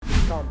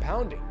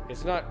compounding.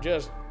 It's not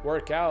just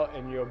work out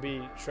and you'll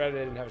be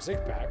shredded and have a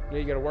six-pack.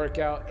 You got to work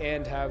out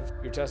and have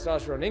your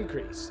testosterone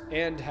increase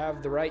and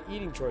have the right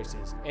eating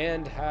choices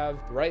and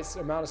have the right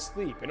amount of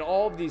sleep. And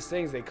all of these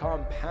things, they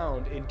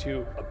compound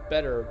into a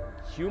better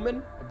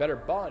human, a better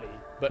body.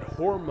 But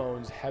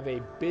hormones have a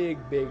big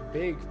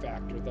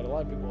factor that a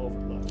lot of people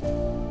overlook.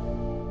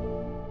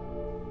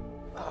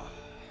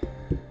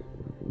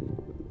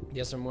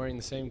 Yes, I'm wearing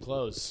the same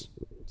clothes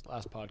as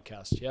last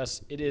podcast.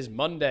 Yes, it is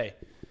Monday.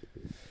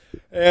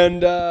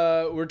 And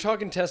we're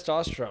talking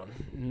testosterone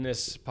in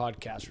this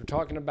podcast. We're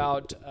talking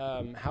about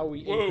how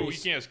we Whoa,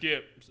 increase... you can't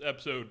skip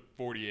episode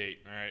 48,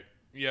 all right?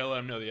 You got to let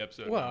them know the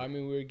episode. Well, I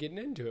mean, we're getting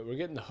into it. We're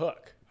getting the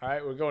hook. All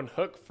right, we're going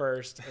hook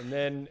first, and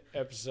then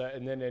episode,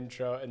 and then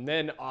intro, and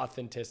then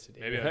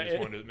authenticity. Maybe I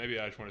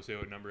just want to say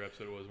what number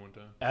episode it was one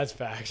time. That's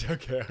facts.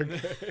 Okay.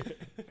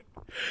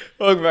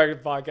 Welcome back to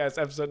the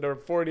podcast, episode number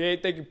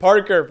 48. Thank you,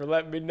 Parker, for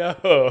letting me know.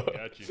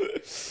 Got you.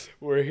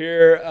 We're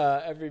here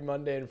every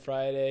Monday and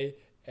Friday,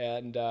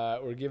 and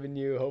we're giving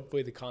you,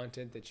 hopefully, the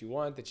content that you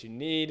want, that you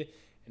need,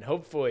 and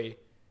hopefully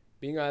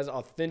being as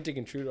authentic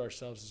and true to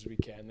ourselves as we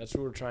can. That's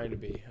what we're trying to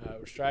be.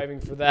 We're striving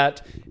for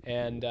that.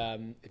 And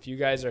if you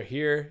guys are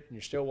here and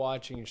you're still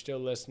watching, you're still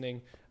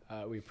listening,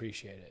 we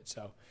appreciate it.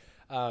 So,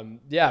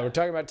 we're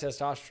talking about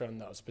testosterone,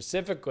 though.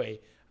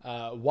 Specifically,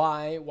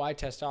 why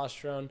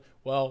testosterone?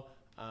 Well,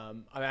 I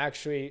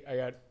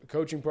got a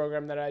coaching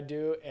program that I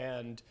do,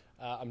 and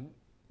I'm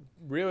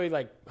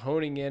really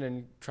honing in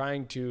and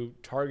trying to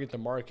target the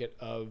market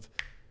of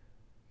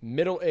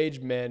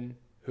middle-aged men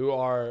who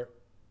are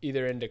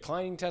either in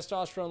declining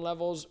testosterone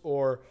levels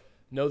or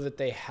know that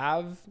they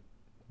have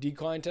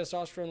declined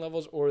testosterone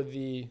levels or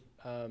the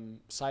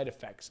side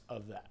effects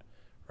of that,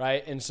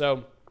 right? And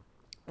so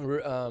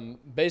we're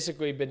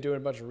basically been doing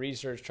a bunch of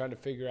research trying to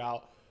figure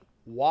out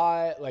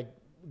why,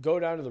 go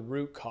down to the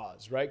root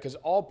cause, right? Because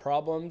all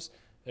problems,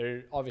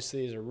 there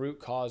obviously is a root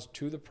cause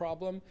to the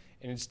problem,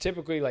 and it's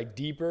typically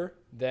deeper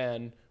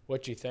than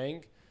what you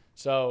think.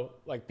 So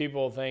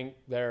people think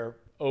they're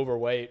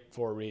overweight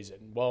for a reason.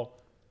 Well,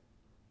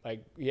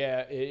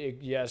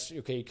 yes,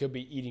 okay, you could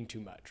be eating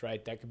too much,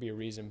 right? That could be a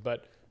reason.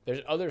 But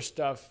there's other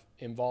stuff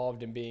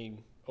involved in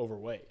being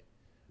overweight,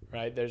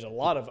 right? There's a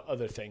lot of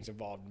other things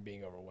involved in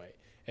being overweight.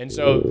 And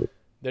so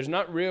there's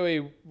not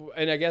really,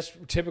 and I guess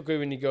typically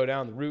when you go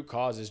down, the root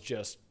cause is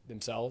just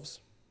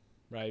themselves,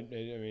 right? I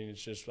mean,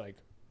 it's just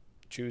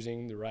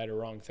choosing the right or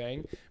wrong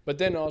thing. But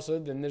then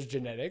there's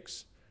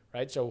genetics,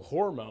 right? So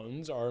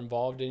hormones are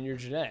involved in your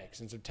genetics.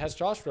 And so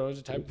testosterone is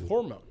a type of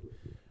hormone.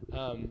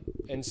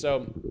 And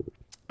so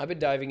I've been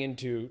diving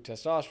into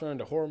testosterone,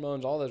 to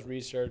hormones, all this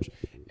research,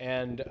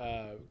 and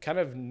kind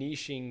of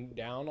niching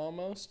down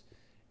almost.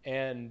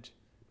 And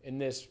in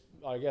this,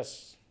 I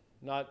guess,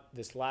 not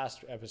this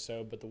last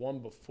episode, but the one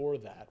before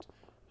that,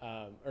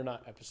 or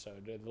not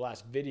episode, the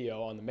last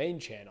video on the main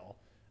channel,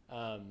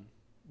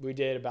 we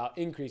did about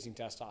increasing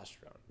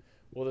testosterone.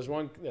 Well, there's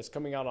one that's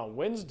coming out on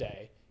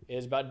Wednesday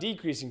is about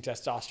decreasing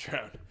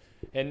testosterone.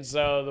 And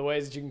so the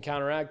ways that you can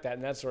counteract that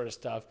and that sort of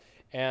stuff.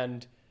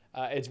 And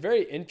it's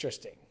very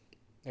interesting.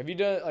 Have you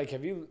done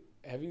have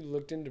you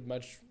looked into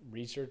much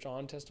research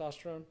on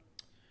testosterone?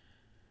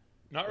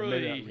 Not or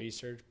really. Maybe not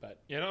research, but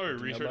not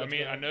really research. I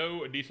mean, I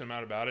know a decent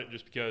amount about it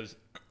just because,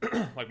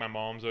 my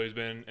mom's always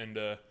been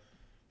into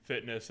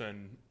fitness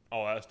and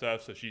all that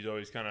stuff, so she's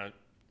always kind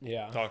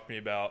of talked to me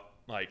about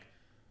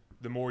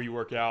the more you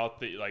work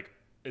out,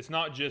 it's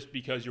not just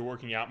because you're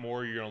working out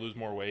more you're gonna lose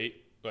more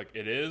weight.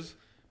 It is,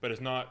 but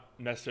it's not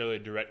necessarily a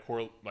direct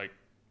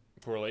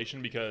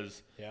correlation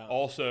because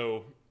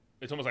also.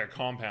 It's almost like a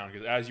compound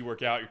because as you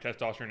work out, your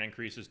testosterone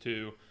increases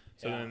too.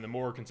 So then the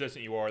more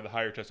consistent you are, the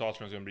higher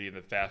testosterone is going to be,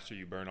 the faster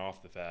you burn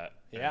off the fat.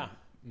 Yeah,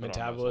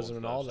 metabolism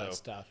and all that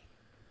stuff.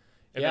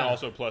 And then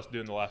also plus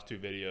doing the last two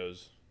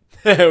videos.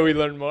 We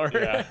learned more.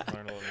 Yeah,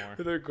 learned a little more.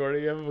 The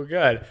recording of it, well,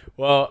 good.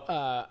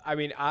 Well, I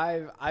mean,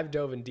 I've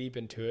dove in deep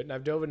into it, and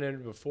I've dove into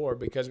it before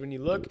because when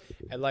you look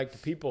at the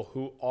people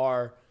who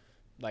are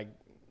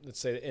let's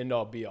say the end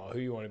all be all, who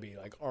you want to be,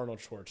 Arnold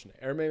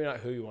Schwarzenegger, or maybe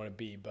not who you want to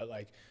be, but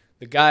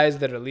the guys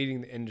that are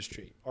leading the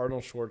industry,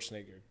 Arnold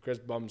Schwarzenegger, Chris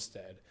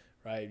Bumstead,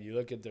 right? You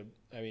look at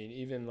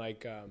even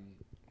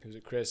who's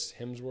it, Chris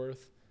Hemsworth,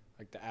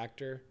 the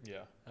actor?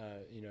 Yeah.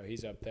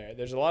 He's up there.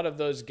 There's a lot of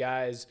those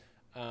guys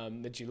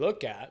that you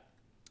look at,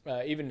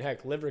 even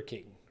heck, Liver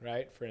King,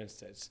 right? For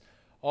instance,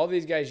 all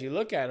these guys, you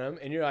look at them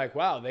and you're like,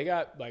 wow, they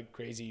got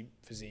crazy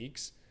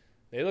physiques.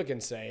 They look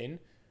insane.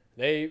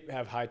 They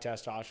have high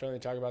testosterone. They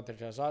talk about their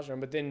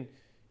testosterone, but then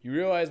you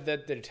realize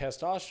that the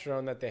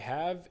testosterone that they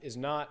have is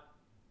not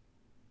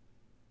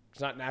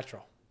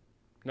natural.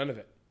 None of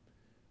it.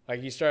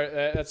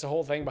 That's the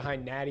whole thing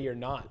behind Natty or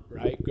Not,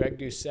 right? Greg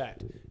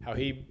Doucette, how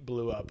he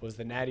blew up was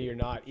the Natty or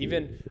Not.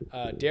 Even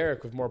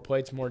Derek with More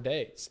Plates, More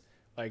Dates.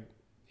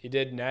 He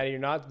did Natty or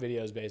Not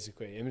videos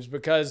basically. It was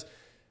because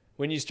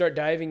when you start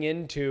diving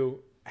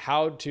into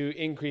how to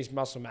increase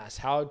muscle mass,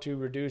 how to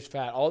reduce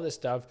fat, all this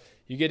stuff,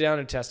 you get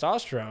down to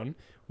testosterone.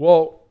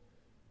 Well,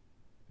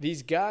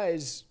 these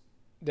guys,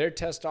 their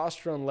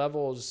testosterone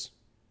levels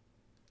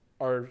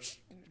are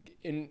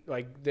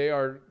they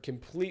are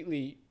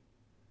completely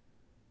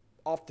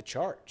off the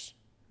charts.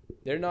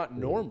 They're not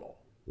normal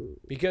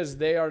because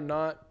they are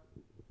not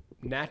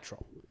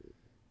natural.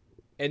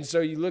 And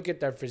so you look at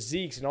their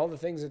physiques and all the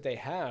things that they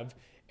have,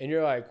 and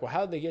you're like, well,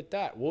 how did they get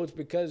that? Well, it's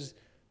because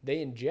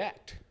they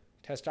inject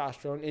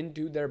testosterone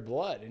into their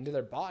blood, into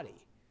their body.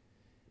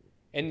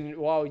 And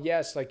while,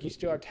 yes, like you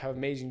still have to have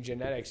amazing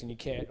genetics and you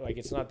can't, like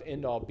it's not the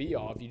end all be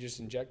all if you just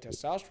inject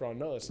testosterone.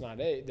 No, that's not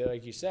it.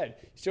 Like you said,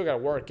 you still got to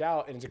work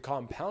out and it's a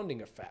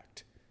compounding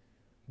effect.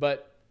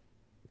 But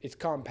it's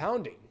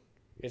compounding.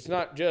 It's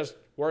not just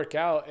work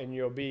out and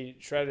you'll be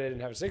shredded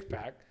and have a six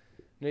pack.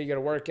 No, you got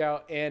to work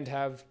out and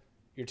have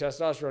your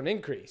testosterone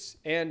increase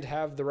and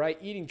have the right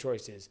eating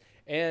choices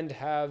and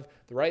have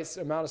the right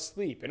amount of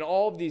sleep. And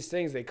all of these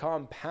things, they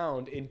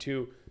compound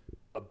into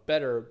a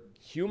better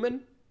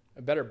human,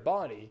 a better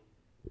body.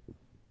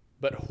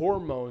 But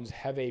hormones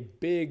have a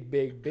big,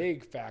 big,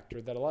 big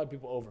factor that a lot of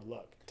people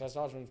overlook,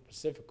 testosterone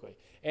specifically.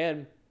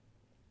 And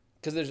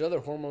because there's other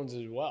hormones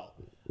as well,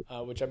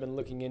 which I've been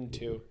looking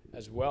into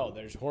as well.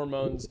 There's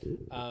hormones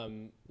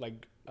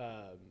like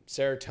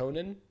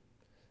serotonin,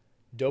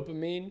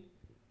 dopamine,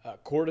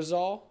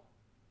 cortisol,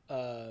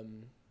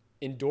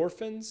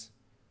 endorphins.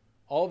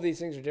 All of these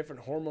things are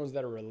different hormones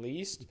that are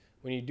released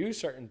when you do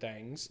certain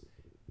things,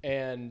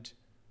 and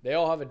they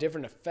all have a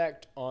different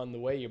effect on the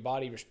way your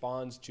body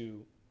responds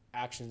to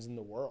actions in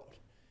the world.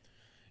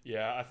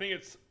 Yeah, I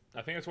think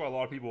that's why a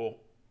lot of people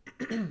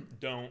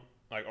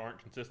aren't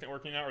consistent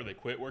working out, or they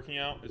quit working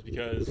out, is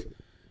because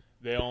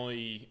they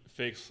only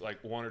fix like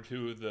one or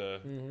two of the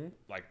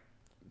like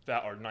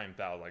that, or not even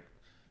that, like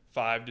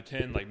 5 to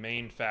 10 like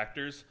main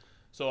factors.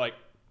 So like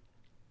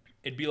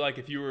it'd be like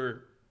if you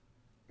were,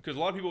 because a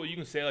lot of people, you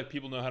can say like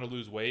people know how to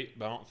lose weight,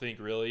 but I don't think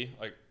really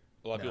like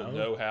a lot of people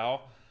know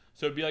how.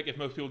 So it'd be like if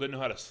most people didn't know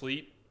how to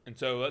sleep. And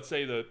so let's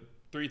say the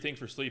 3 things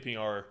for sleeping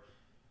are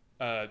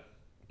turn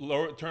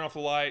off the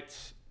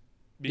lights,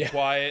 be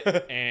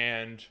quiet,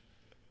 and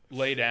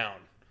lay down.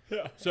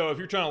 Yeah. So if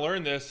you're trying to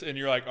learn this and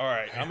you're like, all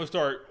right, I'm gonna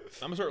start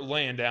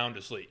laying down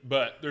to sleep,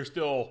 but there's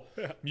still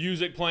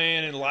music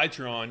playing and lights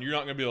are on, you're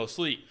not gonna be able to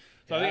sleep.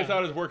 So I think it's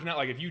how it's working out.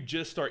 Like if you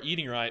just start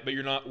eating right, but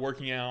you're not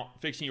working out,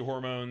 fixing your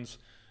hormones,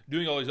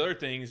 doing all these other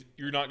things,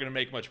 you're not gonna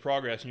make much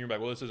progress, and you're like,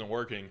 well, this isn't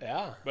working.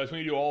 Yeah. But it's when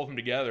you do all of them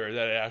together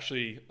that it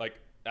actually, like,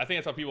 I think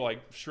that's how people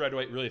like shred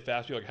weight really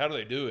fast. People are like, how do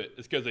they do it?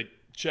 It's because they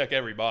check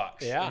every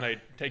box. Yeah. And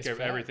they take care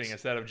of everything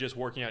instead of just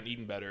working out and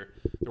eating better.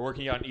 They're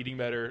working out and eating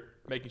better,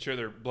 making sure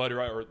their blood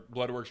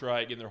works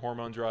right, getting their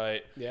hormones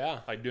right. Yeah.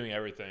 Like doing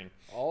everything.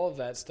 All of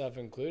that stuff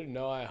included.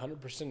 No, I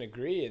 100%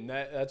 agree. And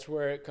that's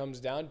where it comes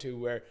down to,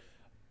 where,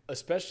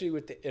 especially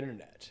with the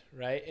internet,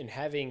 right? And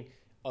having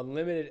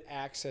unlimited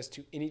access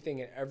to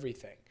anything and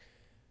everything,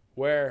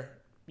 where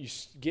you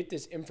get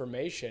this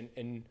information,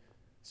 and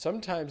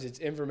sometimes it's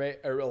information,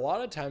 or a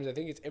lot of times I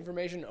think it's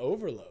information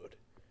overload,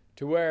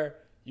 to where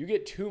you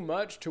get too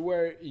much to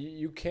where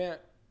you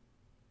can't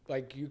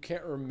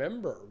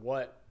remember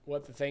what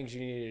the things you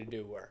needed to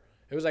do were.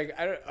 It was like,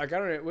 I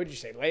don't know, what did you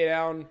say? Lay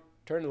down,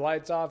 turn the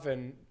lights off,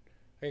 and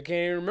I can't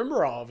even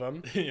remember all of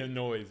them.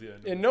 Noise, yeah.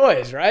 And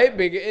noise, right?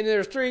 And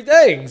there's 3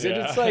 things. Yeah.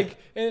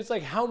 And it's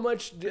like how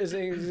much is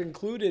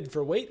included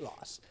for weight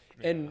loss?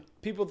 Yeah.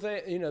 And people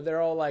think,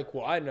 they're all like,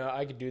 well, I know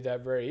I could do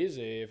that very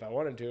easily if I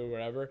wanted to or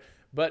whatever.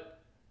 But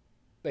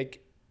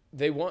like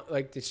they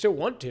still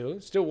want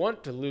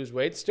to lose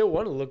weight, still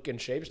want to look in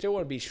shape, still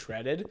want to be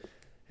shredded,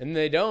 and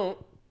they don't.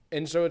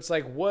 And so it's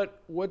like,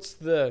 what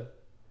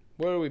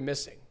are we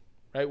missing,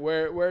 right?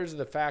 Where's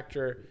the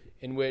factor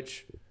in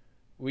which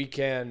we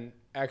can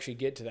actually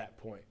get to that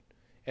point?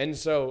 And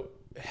so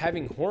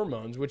having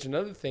hormones, which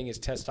another thing is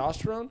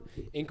testosterone,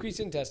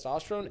 increasing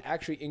testosterone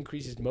actually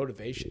increases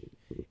motivation.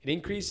 It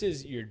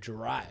increases your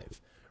drive,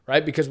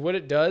 right? Because what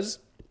it does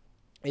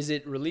is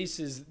it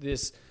releases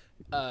this,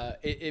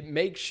 it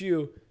makes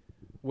you,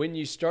 when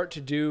you start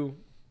to do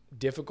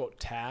difficult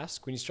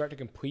tasks, when you start to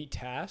complete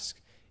tasks,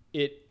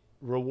 it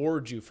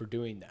rewards you for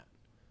doing that.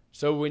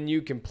 So when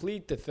you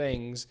complete the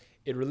things,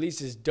 it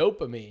releases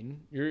dopamine.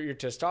 Your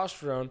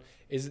testosterone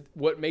is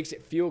what makes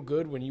it feel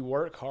good when you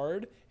work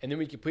hard. And then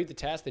when you complete the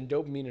task, then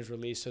dopamine is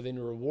released. So then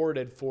you're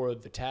rewarded for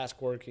the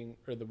task working,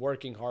 or the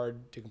working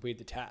hard to complete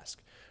the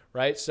task,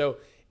 right? So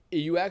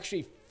you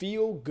actually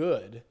feel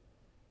good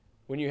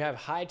when you have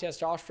high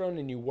testosterone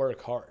and you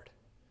work hard,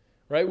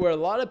 right? Where a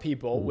lot of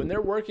people, when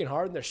they're working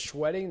hard and they're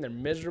sweating, they're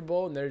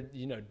miserable, and they're,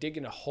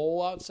 digging a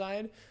hole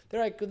outside,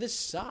 they're like, well, this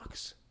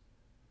sucks.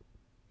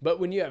 But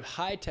when you have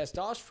high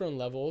testosterone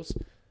levels,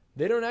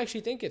 they don't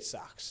actually think it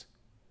sucks.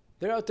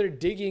 They're out there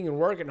digging and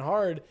working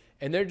hard,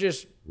 and they're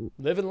just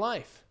living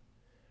life,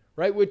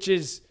 right? Which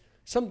is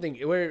something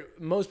where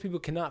most people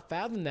cannot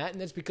fathom that,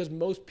 and that's because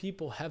most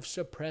people have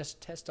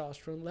suppressed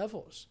testosterone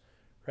levels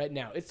right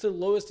now. It's the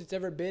lowest it's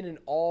ever been in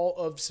all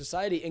of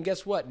society. And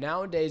guess what?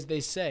 Nowadays,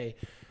 they say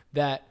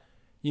that,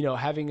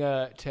 having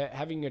a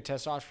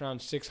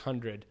testosterone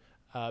 600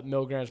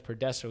 milligrams per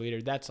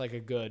deciliter, that's like a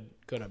good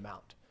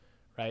amount.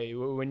 Right?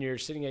 When you're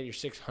sitting at your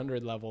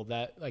 600 level,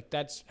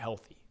 that's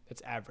healthy.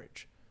 That's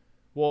average.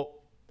 Well,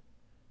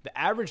 the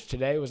average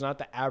today was not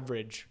the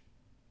average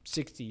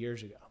 60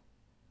 years ago.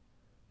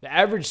 The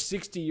average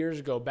 60 years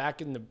ago,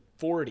 back in the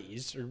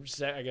 40s, or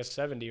I guess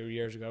 70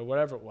 years ago,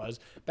 whatever it was,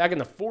 back in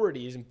the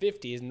 40s and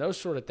 50s and those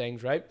sort of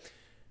things, right?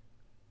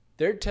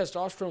 Their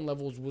testosterone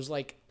levels was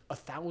like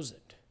 1,000.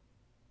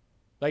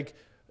 Like,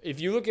 if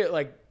you look at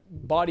like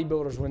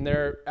bodybuilders when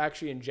they're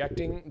actually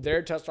injecting,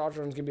 their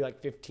testosterone is going to be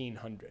like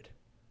 1,500,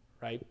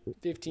 right?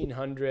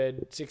 1,500,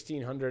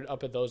 1,600,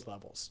 up at those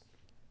levels.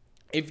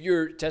 If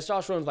your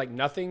testosterone is like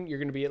nothing, you're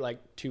going to be at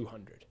like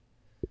 200.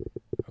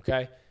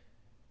 Okay?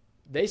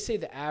 They say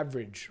the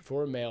average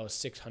for a male is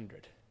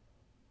 600.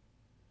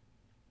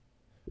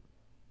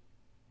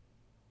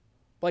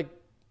 Like,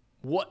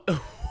 what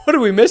are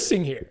we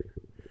missing here?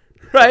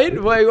 Right?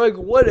 Like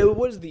what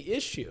is the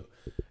issue?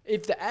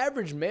 If the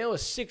average male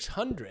is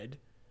 600,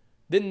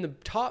 then the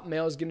top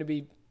male is going to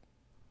be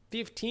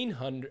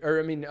 1,500,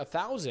 or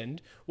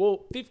 1,000.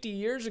 Well, 50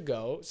 years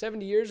ago,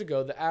 70 years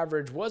ago, the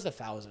average was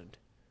 1,000.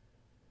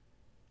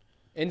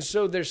 And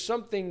so there's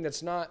something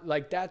that's not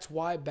like, that's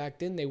why back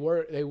then they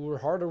were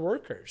harder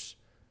workers.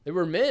 They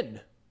were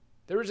men.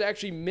 There was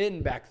actually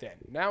men back then.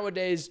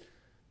 Nowadays,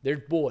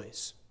 there's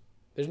boys.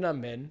 There's not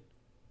men.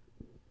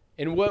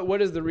 And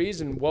what is the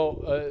reason?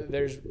 Well,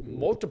 there's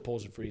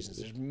multiples of reasons.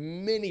 There's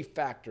many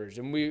factors.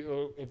 And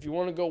if you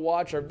want to go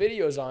watch our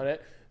videos on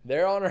it,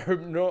 they're on our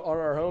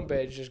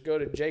homepage. Just go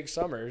to Jake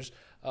Summers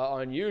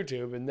on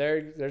YouTube, and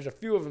there's a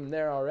few of them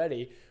there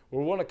already.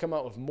 We want to come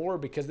out with more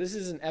because this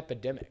is an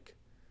epidemic.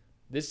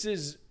 This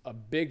is a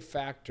big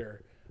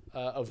factor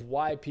of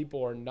why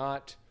people are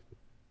not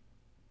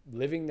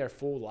living their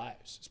full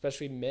lives,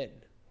 especially men.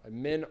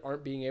 Men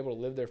aren't being able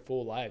to live their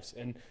full lives.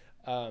 And,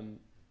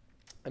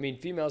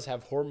 females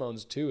have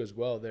hormones too as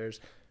well.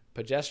 There's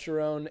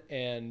progesterone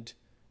and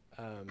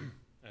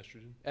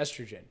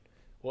estrogen.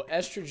 Well,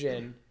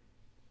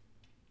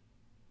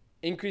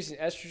 increasing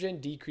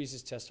estrogen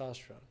decreases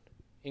testosterone.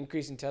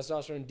 Increasing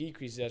testosterone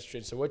decreases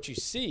estrogen. So what you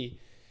see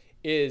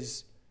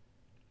is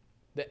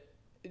the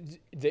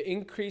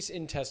decrease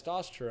in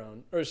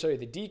testosterone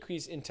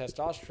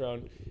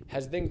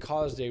has then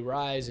caused a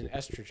rise in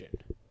estrogen.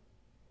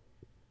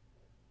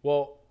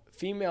 Well,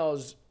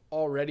 females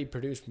already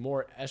produce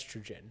more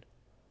estrogen,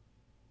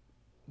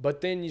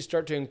 but then you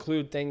start to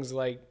include things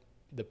like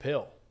the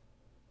pill,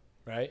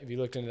 right? Have you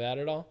looked into that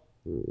at all?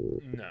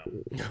 No.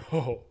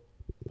 No,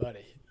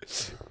 buddy.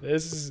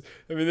 This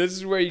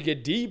is where you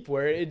get deep,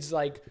 where it's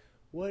like,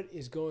 what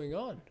is going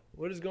on?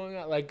 What is going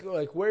on? Like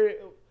where...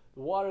 The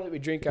water that we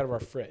drink out of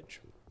our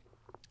fridge,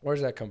 where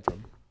does that come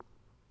from?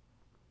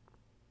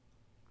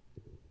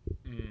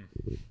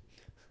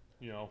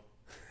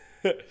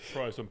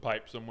 Probably some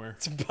pipe somewhere.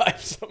 Some pipe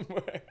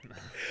somewhere.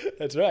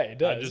 That's right. It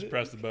does. I just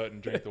press the button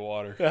and drink the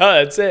water.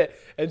 That's it.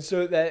 And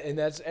so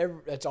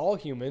that's all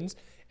humans.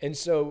 And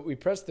so we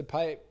press the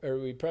pipe, or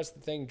we press the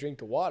thing, drink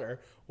the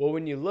water. Well,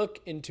 when you look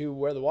into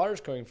where the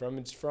water's coming from,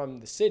 it's from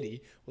the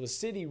city. Well, the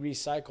city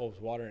recycles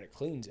water and it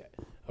cleans it.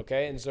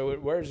 Okay, and so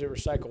where does it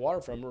recycle water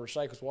from? It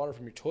recycles water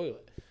from your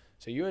toilet.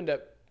 So you end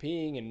up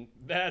peeing and...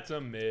 That's a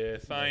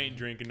myth. I ain't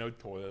drinking no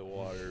toilet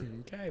water.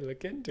 Okay,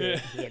 look into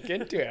it. Look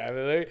into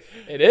it.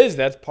 It is.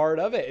 That's part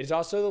of it. It's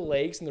also the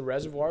lakes and the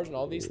reservoirs and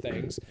all these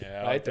things.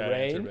 Yeah, right? Like the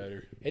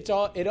rain. It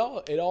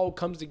all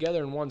comes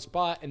together in one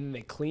spot, and then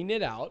they clean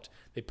it out.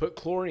 They put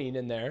chlorine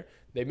in there.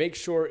 They make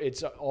sure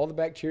all the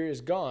bacteria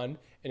is gone,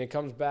 and it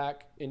comes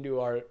back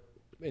into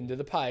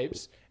the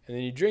pipes, and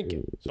then you drink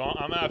it. So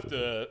I'm gonna have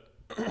to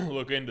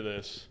look into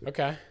this.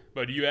 Okay.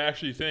 But do you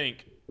actually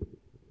think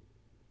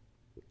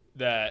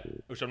that,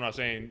 which I'm not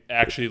saying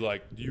actually,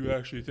 like, do you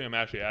actually think, I'm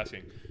actually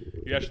asking,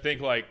 you actually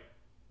think like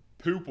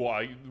poop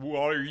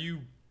water you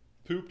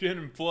pooped in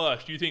and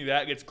flushed, do you think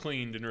that gets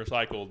cleaned and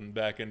recycled and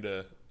back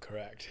into...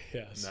 Correct.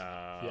 Yes.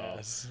 No.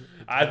 Yes.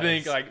 I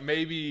think like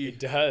maybe it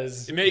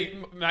does.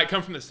 It might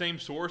come from the same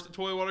source that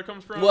toilet water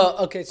comes from. Well,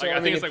 okay. So like,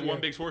 I think it's like one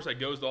big source that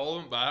goes to all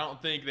of them, but I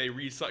don't think they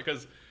recycle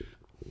because,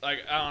 like,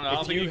 I don't know. I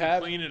don't think you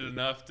can clean it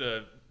enough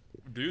to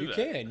do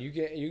that.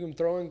 You can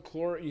throw in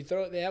chlorine.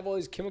 They have all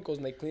these chemicals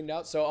and they clean it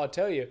out. So I'll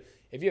tell you,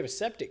 if you have a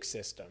septic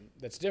system,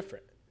 that's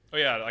different. Oh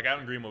yeah, like out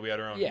in Greenville, we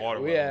had our own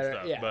water well and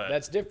stuff. Yeah, but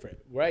that's different.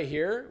 Right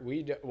here,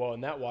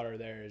 and that water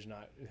there is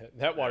not.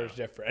 That water is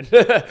different.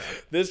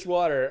 This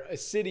water,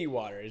 city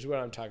water, is what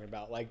I'm talking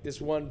about. Like this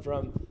one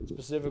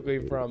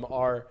specifically from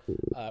our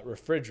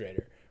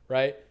refrigerator,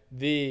 right?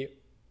 The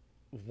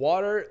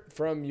water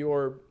from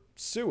your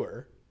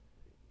sewer,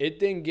 it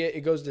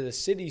goes to the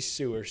city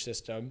sewer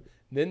system.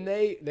 Then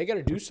they got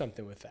to do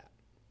something with that,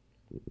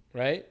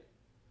 right?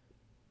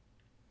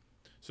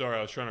 Sorry,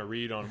 I was trying to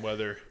read on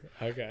whether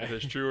if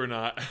it's true or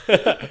not.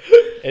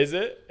 Is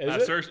it?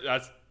 It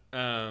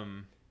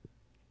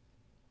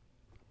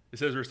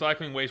says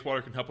recycling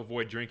wastewater can help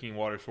avoid drinking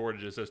water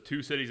shortages. It says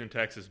 2 cities in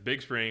Texas,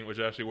 Big Spring, which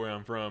is actually where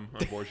I'm from,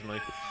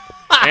 unfortunately,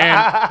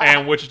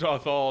 and Wichita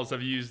Falls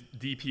have used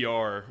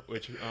DPR,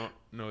 which I don't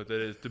know what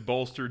that is, to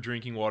bolster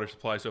drinking water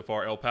supply so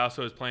far. El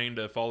Paso is planning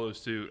to follow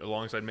suit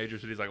alongside major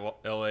cities like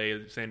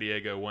LA, San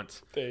Diego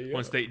once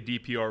state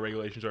DPR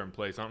regulations are in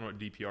place. I don't know what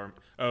DPR.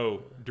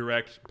 Oh,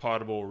 direct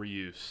potable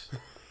reuse.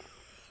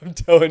 I'm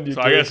telling you.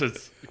 So I guess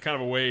it's kind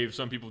of a wave.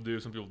 Some people do,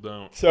 some people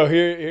don't. So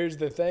here's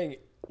the thing.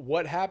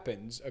 What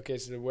happens? Okay,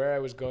 so where I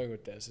was going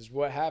with this is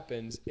what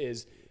happens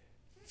is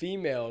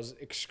females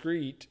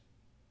excrete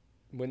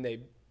when they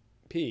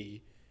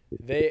pee.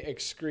 They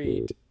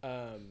excrete.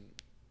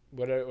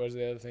 What was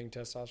the other thing?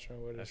 Testosterone.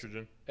 What is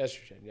estrogen.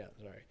 Estrogen. Yeah.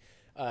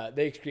 Sorry.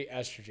 They excrete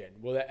estrogen.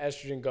 Well, that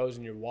estrogen goes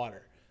in your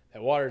water.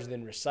 That water is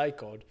then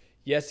recycled.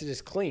 Yes, it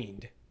is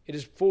cleaned. It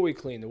is fully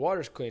clean. The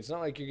water's clean. It's not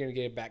like you're going to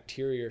get a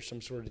bacteria or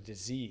some sort of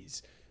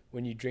disease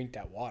when you drink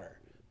that water.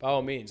 By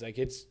all means, like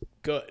it's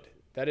good.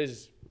 That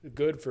is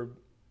good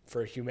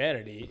for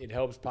humanity. It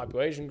helps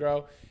population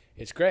grow.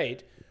 It's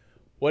great.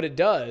 What it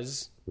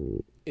does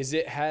is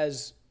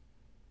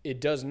it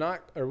does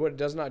not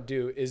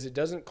do is it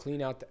doesn't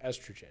clean out the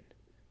estrogen,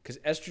 because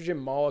estrogen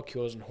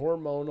molecules and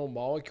hormonal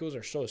molecules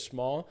are so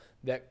small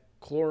that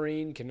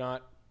chlorine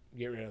cannot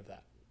get rid of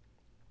that.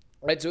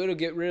 Right? So it'll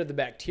get rid of the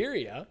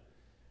bacteria,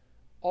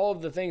 all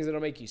of the things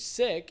that'll make you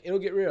sick. It'll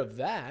get rid of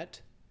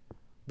that,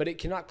 but it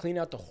cannot clean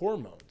out the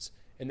hormones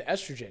and the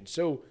estrogen.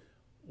 So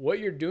what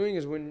you're doing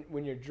is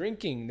when you're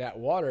drinking that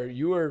water,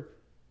 you are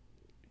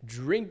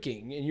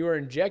drinking and you are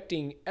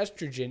injecting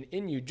estrogen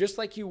in you, just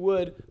like you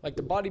would, like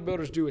the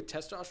bodybuilders do with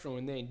testosterone.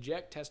 When they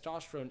inject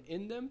testosterone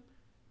in them,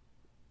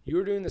 you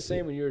were doing the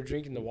same when you were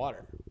drinking the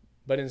water,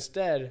 but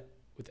instead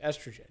with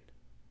estrogen.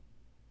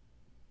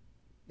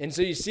 And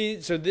so you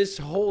see, so this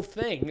whole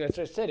thing, that's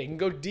what I said, it can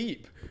go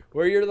deep,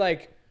 where you're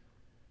like,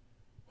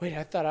 wait,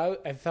 I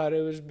thought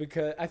it was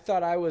because I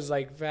thought I was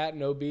like fat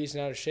and obese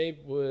and out of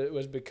shape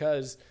was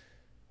because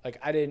like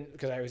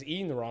because I was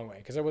eating the wrong way,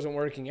 because I wasn't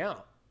working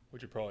out.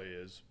 Which it probably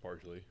is,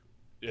 partially.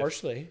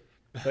 Partially.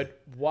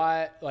 But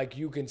why, like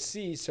you can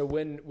see, so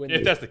when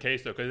if that's the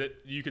case, though, because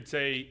you could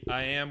say,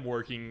 I am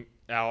working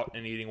out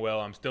and eating well,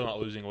 I'm still not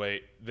losing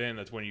weight, then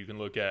that's when you can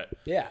look at.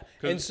 Yeah.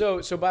 And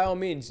so by all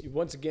means,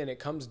 once again, it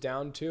comes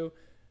down to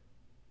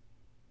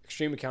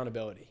extreme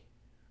accountability,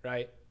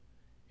 right?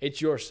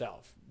 It's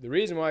yourself. The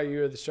reason why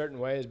you're the certain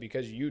way is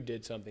because you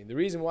did something. The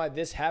reason why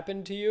this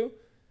happened to you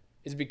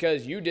is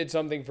because you did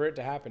something for it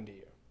to happen to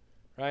you,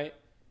 right?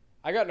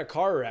 I got in a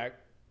car wreck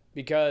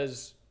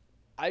because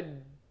I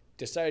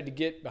decided to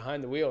get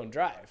behind the wheel and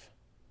drive.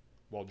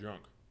 While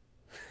drunk.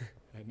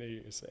 I knew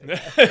you were saying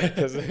that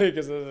because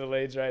it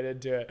leads right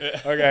into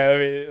it.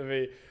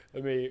 Okay,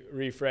 let me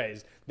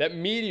rephrase. That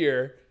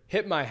meteor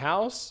hit my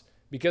house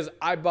because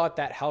I bought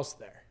that house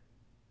there,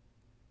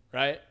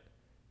 right?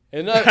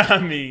 And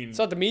it's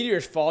not the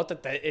meteor's fault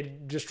that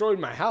it destroyed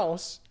my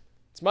house.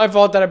 It's my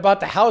fault that I bought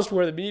the house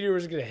where the meteor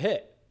was going to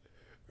hit,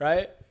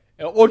 right?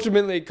 And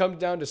ultimately, it comes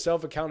down to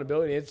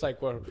self-accountability. It's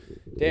like, well,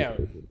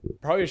 damn,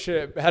 probably should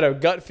have had a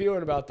gut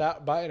feeling about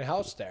that, buying a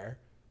house there.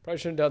 Probably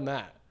shouldn't have done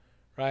that,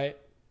 right?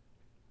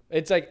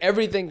 It's like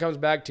everything comes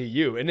back to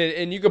you.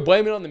 And you could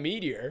blame it on the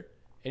meteor,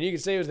 and you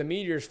could say it was the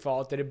meteor's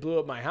fault that it blew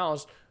up my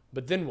house,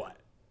 but then what?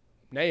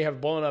 Now you have a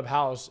blown up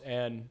house,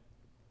 and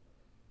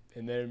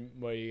then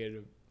what are you going to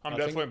do? I'm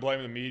definitely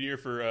blaming the meteor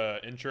for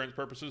insurance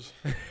purposes.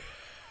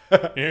 You're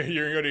going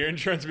to go to your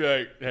insurance and be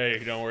like,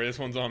 hey, don't worry, this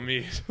one's on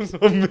me. This one's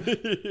on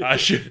me.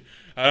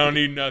 I don't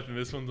need nothing.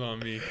 This one's on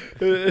me.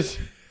 I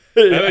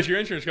bet your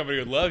insurance company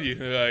would love you.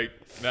 They're like,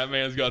 that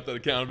man's got the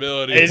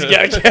accountability. He's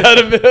got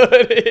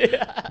accountability.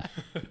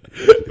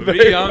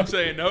 Me, I'm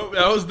saying, nope,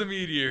 that was the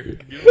meteor.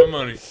 Give my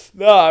money.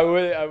 No,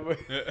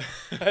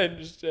 I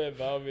understand,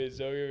 by all means.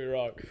 Don't get me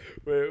wrong.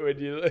 When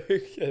you look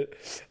at,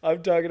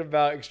 I'm talking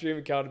about extreme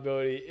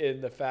accountability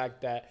in the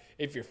fact that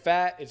if you're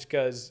fat, it's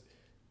because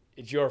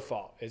it's your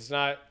fault. It's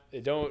not.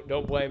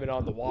 Don't blame it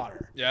on the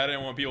water. Yeah, I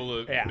didn't want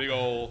people to big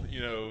old,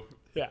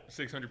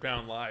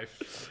 600-pound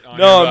life.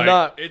 No, I'm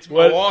not. It's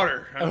my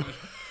water.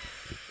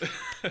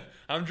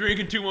 I'm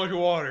drinking too much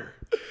water.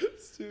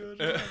 It's too much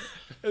water.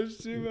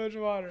 It's too much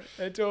water.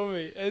 They told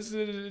me. It's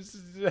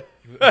the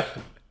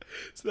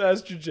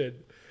estrogen.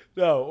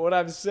 No, what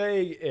I'm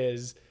saying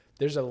is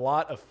there's a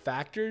lot of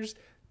factors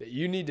that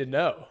you need to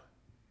know.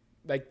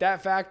 Like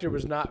that factor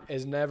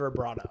is never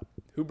brought up.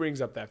 Who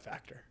brings up that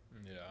factor?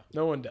 Yeah.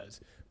 No one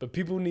does. But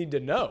people need to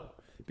know,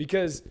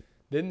 because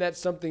then that's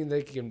something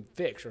they can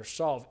fix or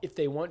solve if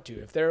they want to.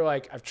 If they're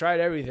like, I've tried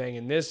everything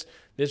and this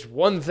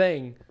one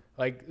thing,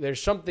 like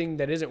there's something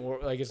that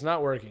isn't like it's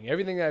not working.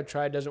 Everything that I've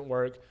tried doesn't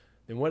work.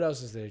 Then what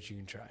else is there that you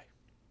can try?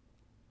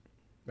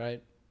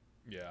 Right?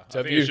 Yeah. So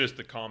I think it's just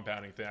the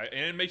compounding thing.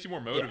 And it makes you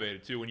more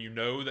motivated too when you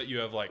know that you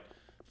have like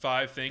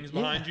 5 things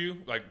behind you,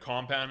 like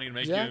compounding to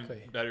make you in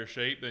better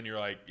shape. Then you're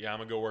like, yeah, I'm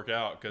going to go work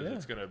out because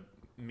it's going to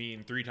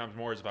mean 3 times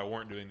more as if I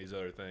weren't doing these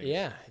other things.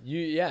 Yeah.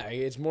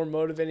 It's more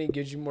motivating. It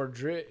gives you more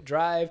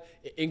drive.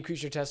 It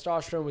increases your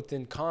testosterone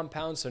within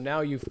compounds. So now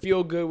you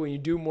feel good when you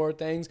do more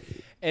things.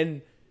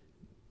 And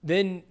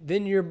then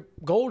you're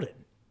golden.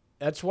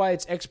 That's why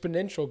it's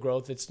exponential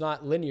growth. It's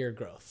not linear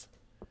growth,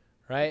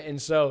 right?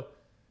 And so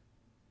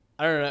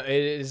I don't know.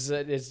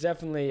 It's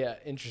definitely an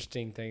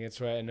interesting thing. That's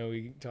why I know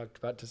we talked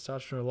about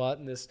testosterone a lot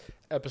in this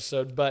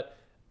episode, but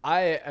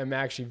I am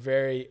actually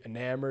very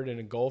enamored and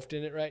engulfed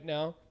in it right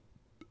now.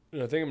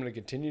 And I think I'm going to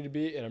continue to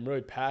be, and I'm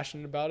really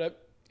passionate about it.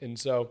 And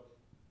so I'm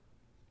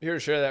here to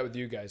share that with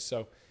you guys.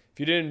 So if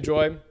you did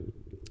enjoy,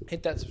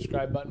 hit that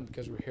subscribe button,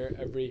 because we're here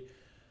every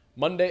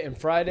Monday and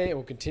Friday, and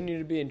we'll continue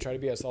to be and try to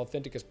be as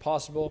authentic as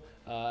possible.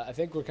 I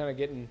think we're kind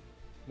of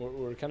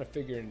we're kind of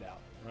figuring it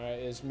out, right?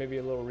 It's maybe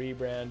a little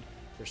rebrand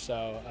or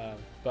so,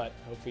 but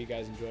hopefully you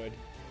guys enjoyed.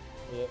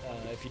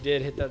 If you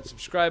did, hit that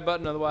subscribe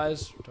button.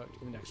 Otherwise, we'll talk to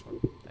you in the next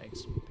one.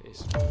 Thanks.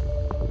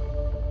 Peace.